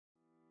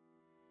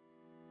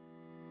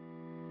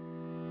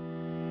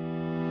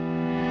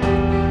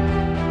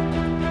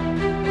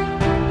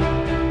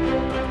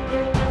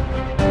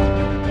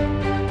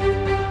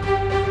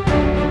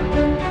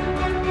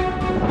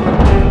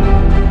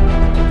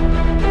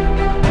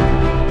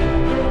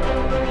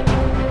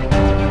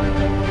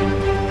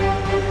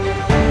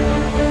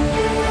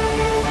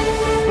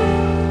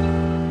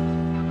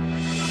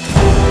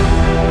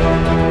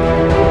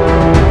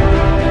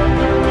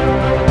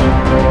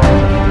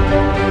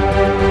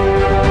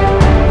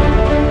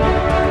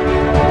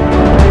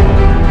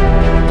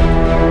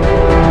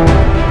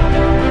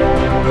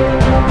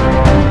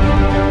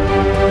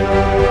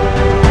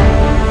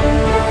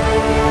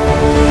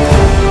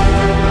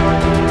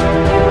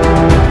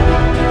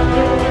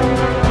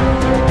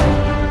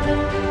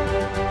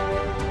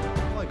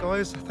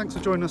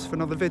joining us for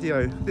another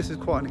video. This is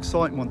quite an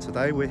exciting one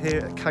today. We're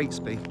here at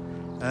Catesby.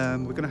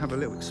 We're going to have a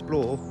little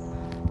explore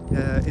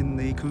in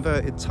the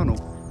converted tunnel.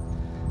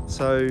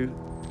 So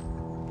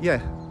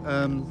yeah,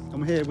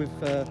 I'm here with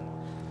a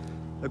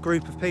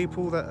group of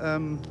people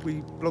that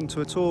we belong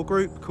to a tour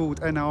group called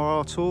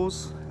NRR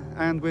Tours,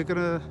 and we're going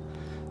to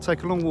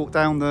take a long walk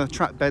down the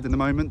track bed in a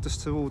moment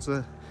just towards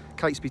the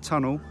Catesby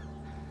Tunnel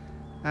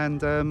and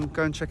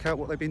go and check out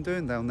what they've been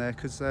doing down there,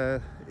 because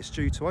it's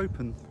due to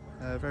open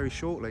very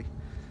shortly,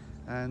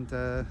 and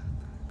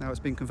now it's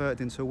been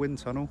converted into a wind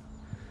tunnel.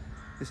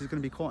 This is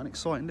going to be quite an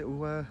exciting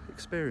little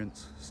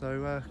experience,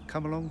 so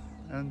come along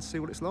and see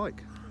what it's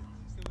like.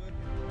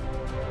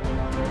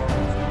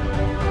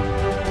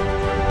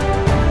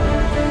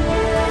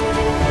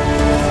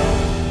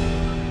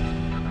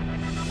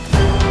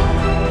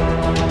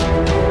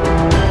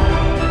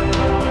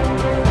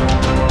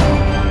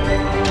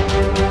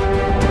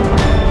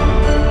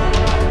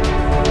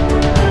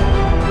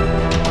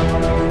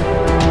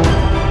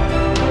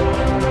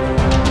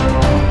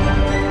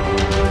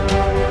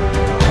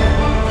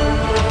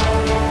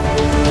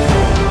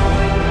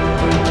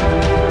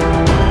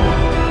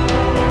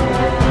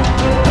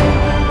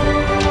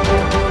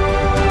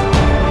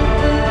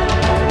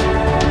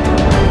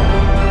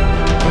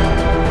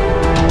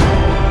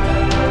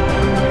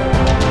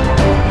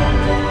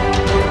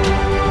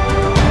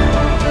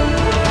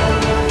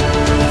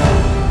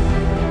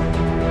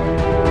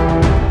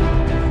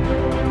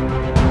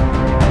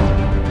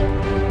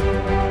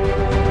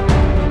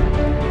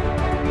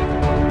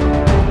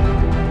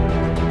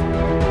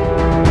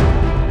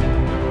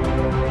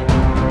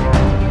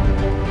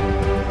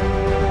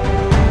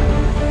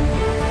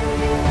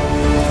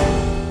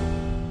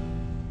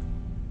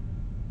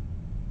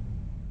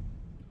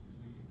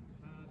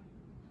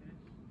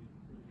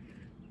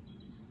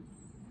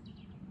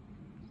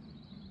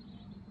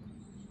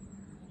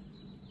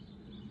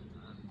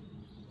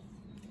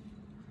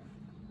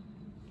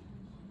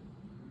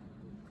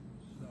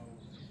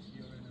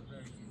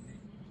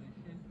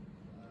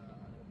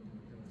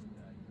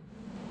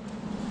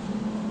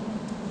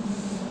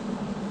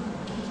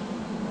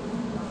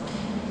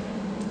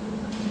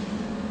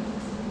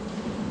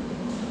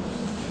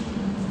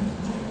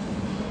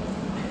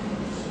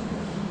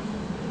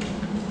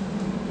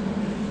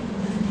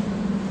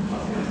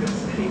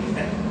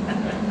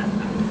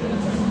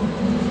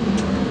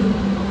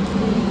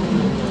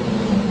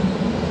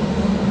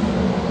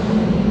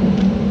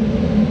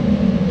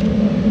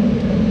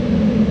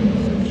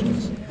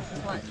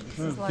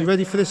 You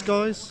ready for this,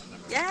 guys?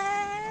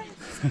 Yeah!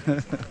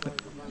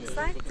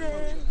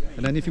 Excited!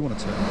 And then if you want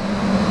to turn.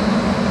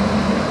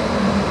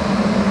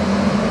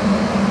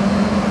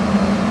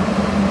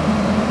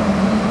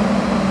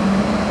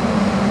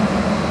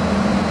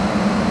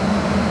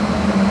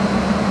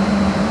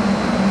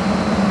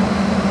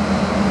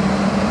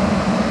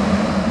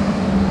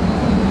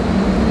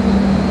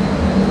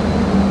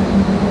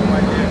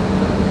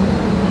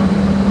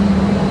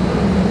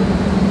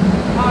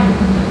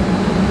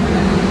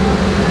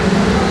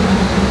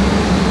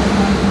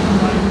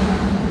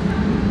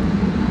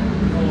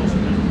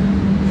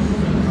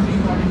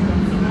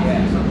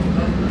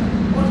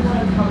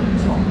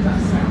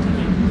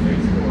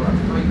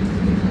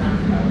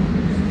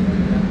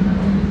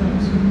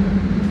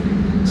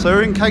 So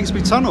we're in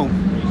Catesby Tunnel,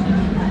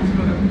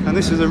 and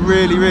this is a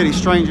really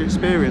strange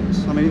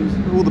experience. I mean,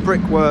 all the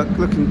brickwork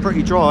looking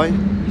pretty dry.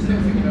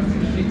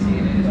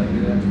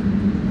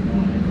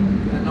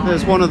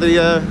 There's one of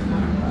the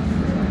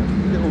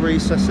little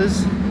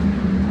recesses.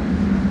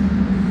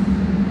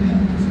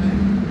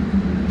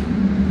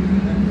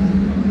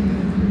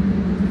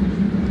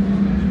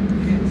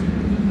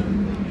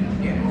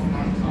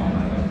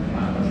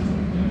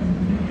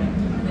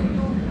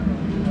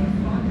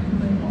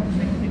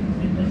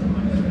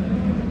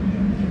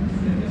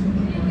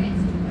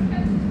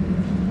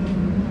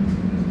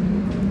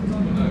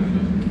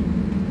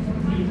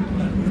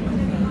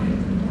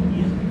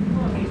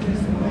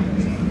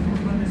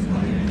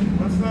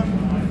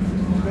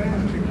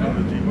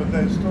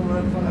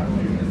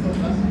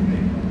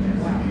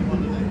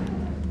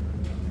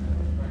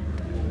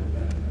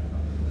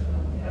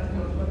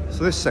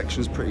 So this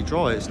section's pretty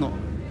dry. It's not.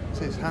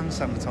 It's hand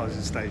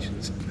sanitizer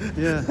stations.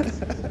 Yeah.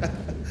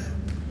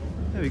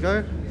 There we go.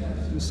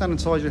 You can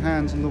sanitise your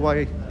hands on the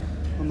way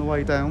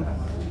down.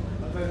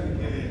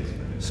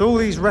 So all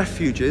these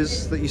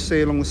refuges that you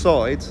see along the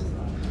side,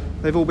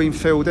 they've all been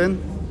filled in,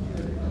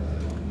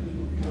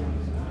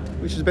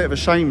 which is a bit of a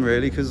shame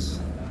really, because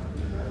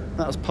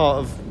that was part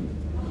of.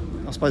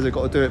 I suppose they've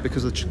got to do it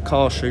because of the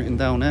car shooting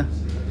down there.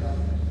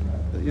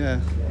 But yeah,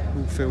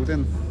 all filled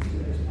in.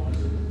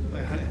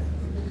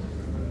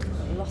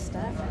 Lost it.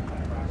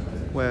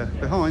 Where?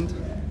 Behind?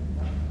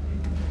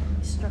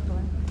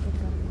 Struggling.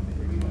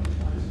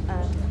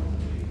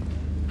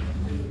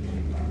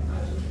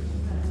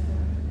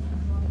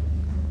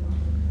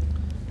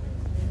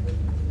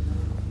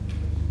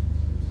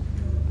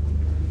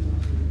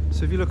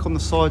 So if you look on the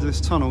side of this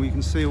tunnel, you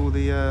can see all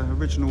the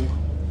original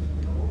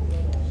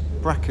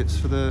brackets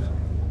for the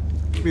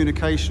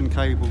communication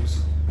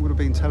cables. Would have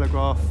been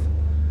telegraph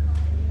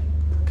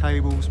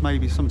cables,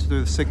 maybe something to do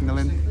with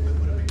signalling.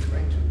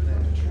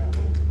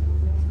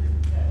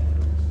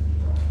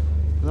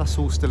 That's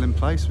all still in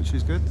place, which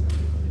is good.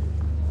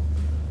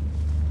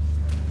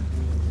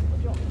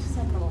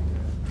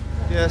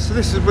 Yeah, so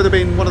this would have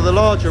been one of the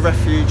larger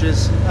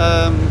refuges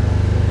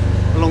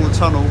along the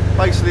tunnel.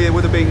 Basically, it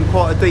would have been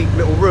quite a deep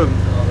little room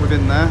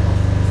within there.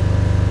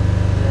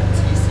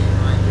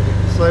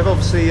 So they've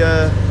obviously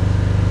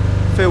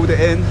filled it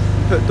in,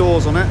 put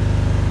doors on it.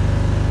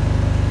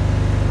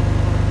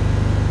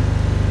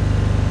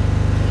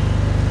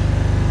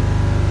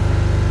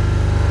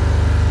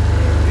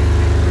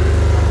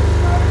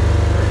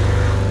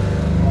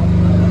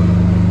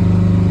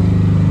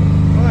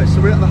 Right,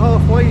 so we're at the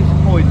halfway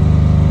point.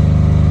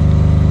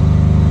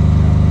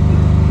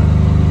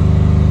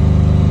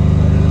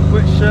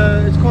 Which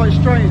is quite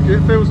strange,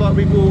 because it feels like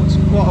we've walked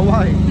quite a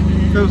way.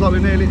 It feels like we're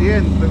nearly at the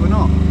end, but we're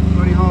not.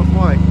 We're only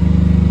halfway.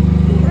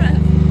 Poor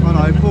Ev. I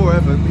know, poor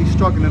Evan, he's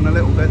struggling a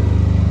little bit.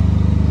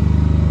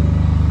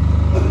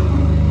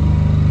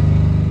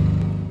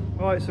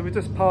 Right, so we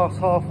just passed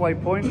halfway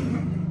point.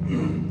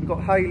 We've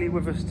got Hayley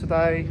with us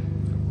today.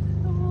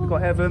 We've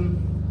got Evan.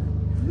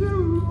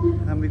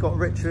 And we've got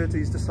Richard,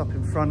 he's just up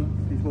in front,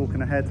 he's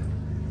walking ahead.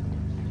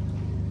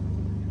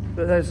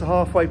 But there's the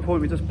halfway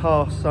point we just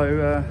passed,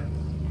 so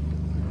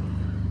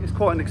it's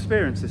quite an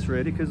experience this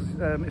really, because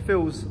it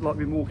feels like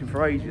we've been walking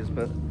for ages,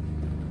 but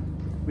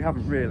we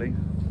haven't really.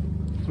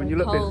 So when you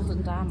look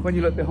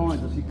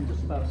behind us, you can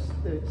just about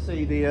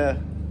see the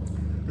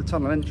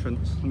tunnel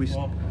entrance, and we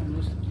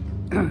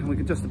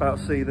can just about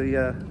see the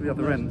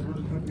other end.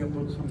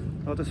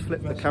 I'll just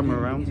flip the camera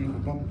around.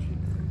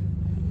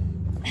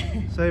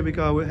 So here we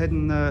go. We're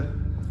heading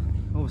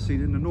obviously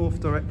in the north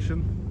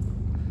direction,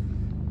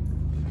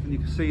 and you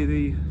can see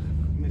the.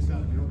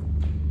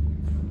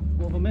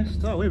 What have I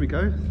missed? Oh, here we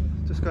go.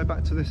 Just go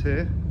back to this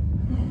here.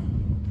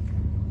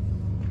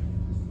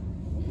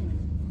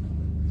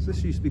 So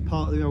this used to be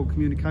part of the old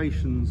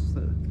communications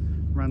that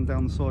ran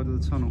down the side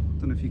of the tunnel.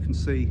 Don't know if you can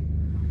see.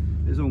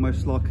 It's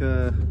almost like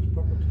a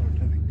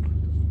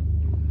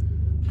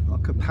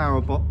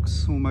power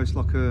box, almost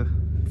like a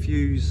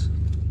fuse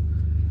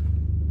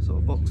sort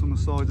of box on the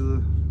side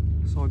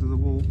of the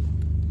wall.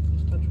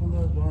 Just touch one of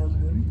those bars,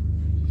 really.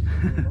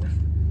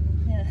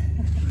 Yeah.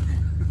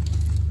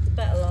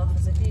 Better laugh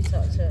as if you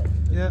touch it.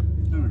 Yeah,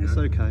 it's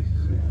okay.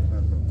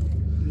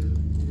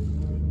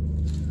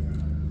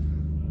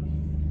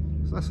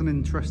 So that's an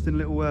interesting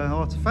little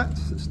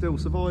artefact that's still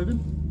surviving.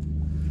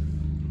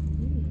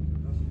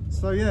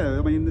 So yeah,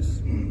 I mean,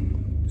 this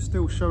is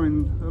still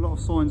showing a lot of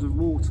signs of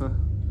water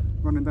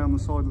running down the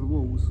side of the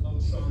walls.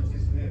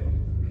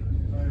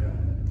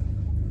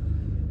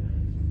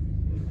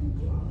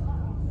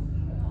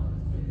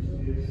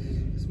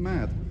 It's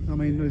mad. I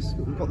mean,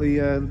 we've got the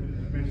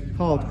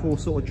hardcore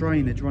sort of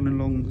drainage running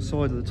along the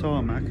side of the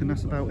tarmac, and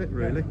that's about it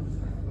really.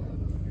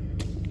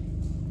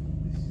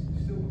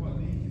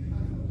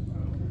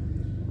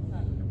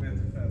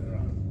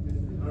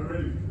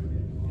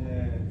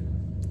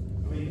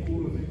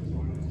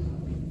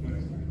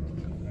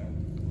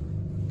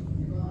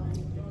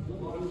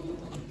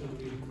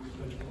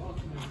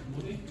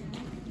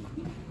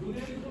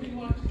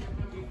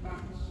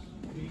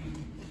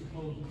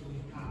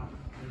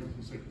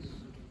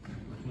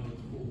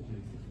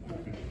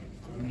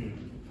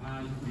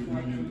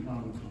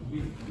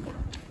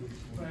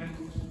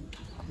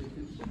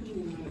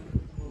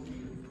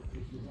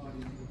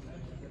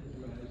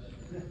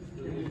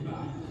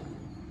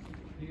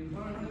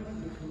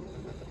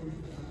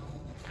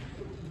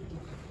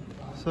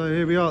 So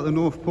here we are at the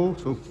North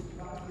Portal.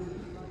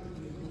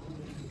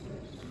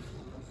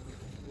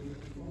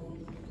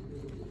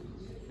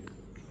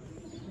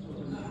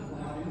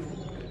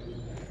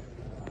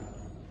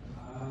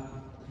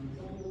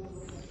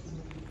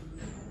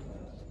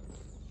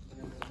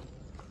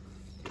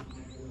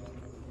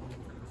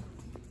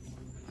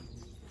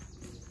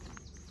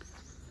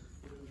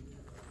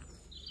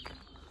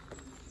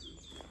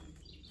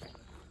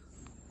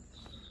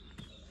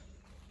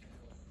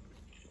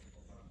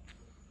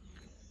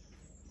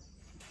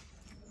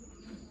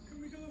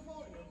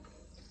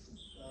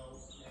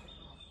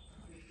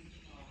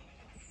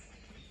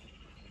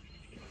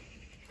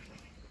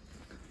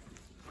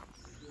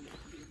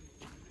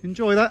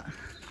 Enjoy that.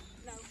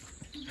 No.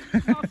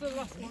 After the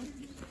last one.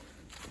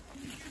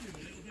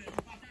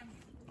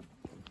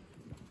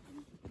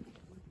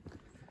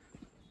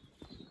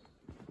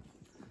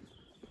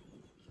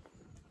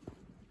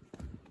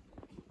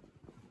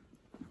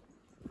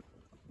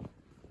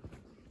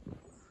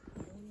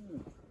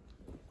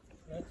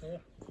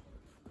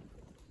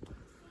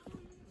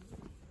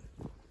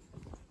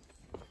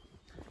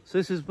 So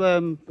this is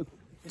a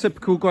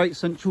typical Great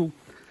Central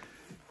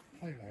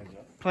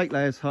plate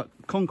layers hut,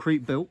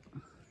 concrete built.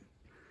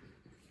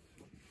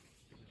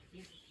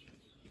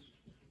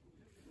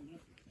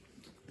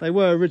 They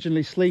were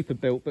originally sleeper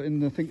built, but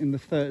I think in the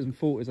 30s and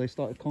 40s they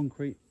started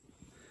concrete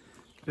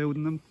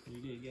building them.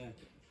 You did, yeah.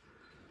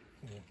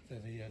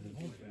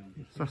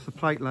 So that's the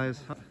plate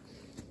layers.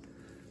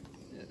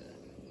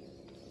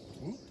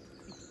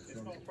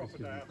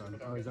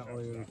 Oh, is that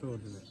why you're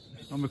recording it?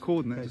 I'm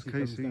recording it just in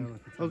case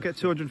I'll get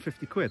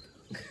 250 quid.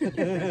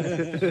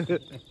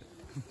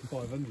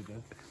 500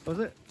 then. Was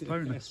it?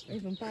 Bonus.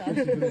 Even better.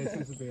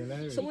 This would be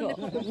hilarious. Someone did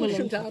put the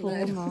William down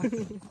there.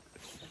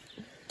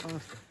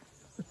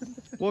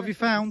 What have you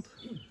found?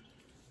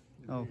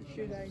 Oh,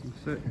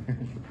 that's it.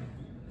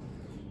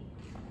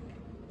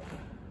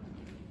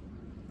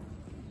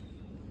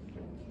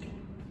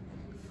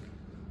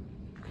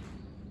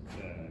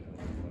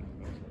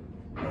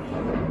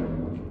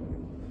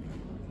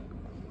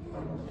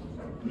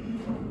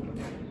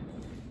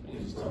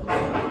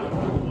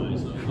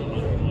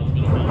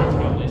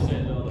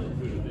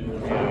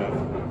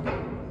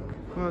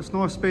 Well, it's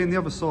nice being the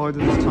other side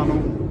of this tunnel.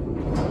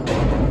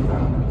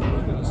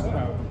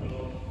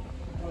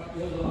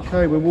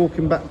 Okay, we're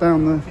walking back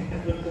down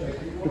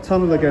the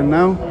tunnel again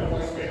now.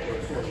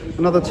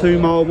 Another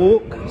 2-mile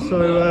walk,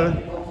 so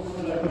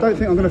I don't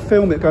think I'm going to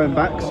film it going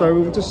back, so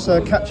we'll just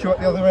catch you at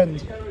the other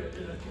end.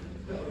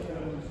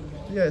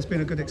 Yeah, it's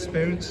been a good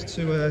experience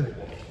to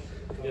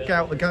get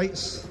out the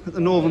gates at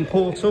the northern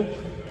portal.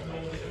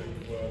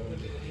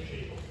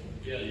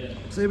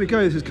 So here we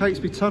go, this is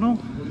Catesby Tunnel,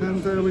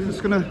 and we're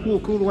just going to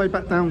walk all the way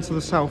back down to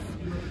the south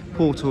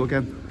portal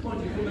again.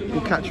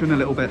 We'll catch you in a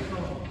little bit.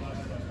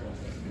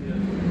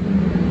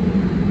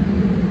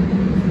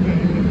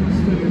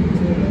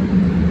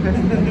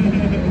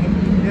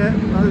 Yeah,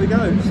 there we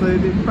go. So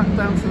we're back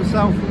down to the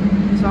south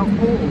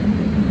portal.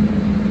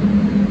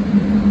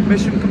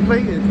 Mission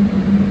completed.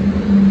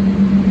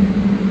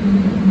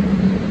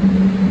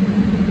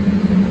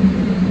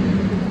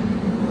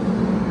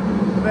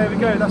 There we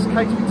go, that's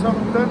Catesby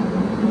Tunnel done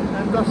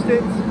and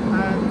dusted,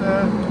 and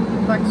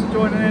thanks for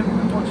joining in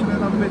and watching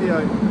another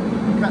video.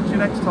 Catch you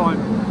next time.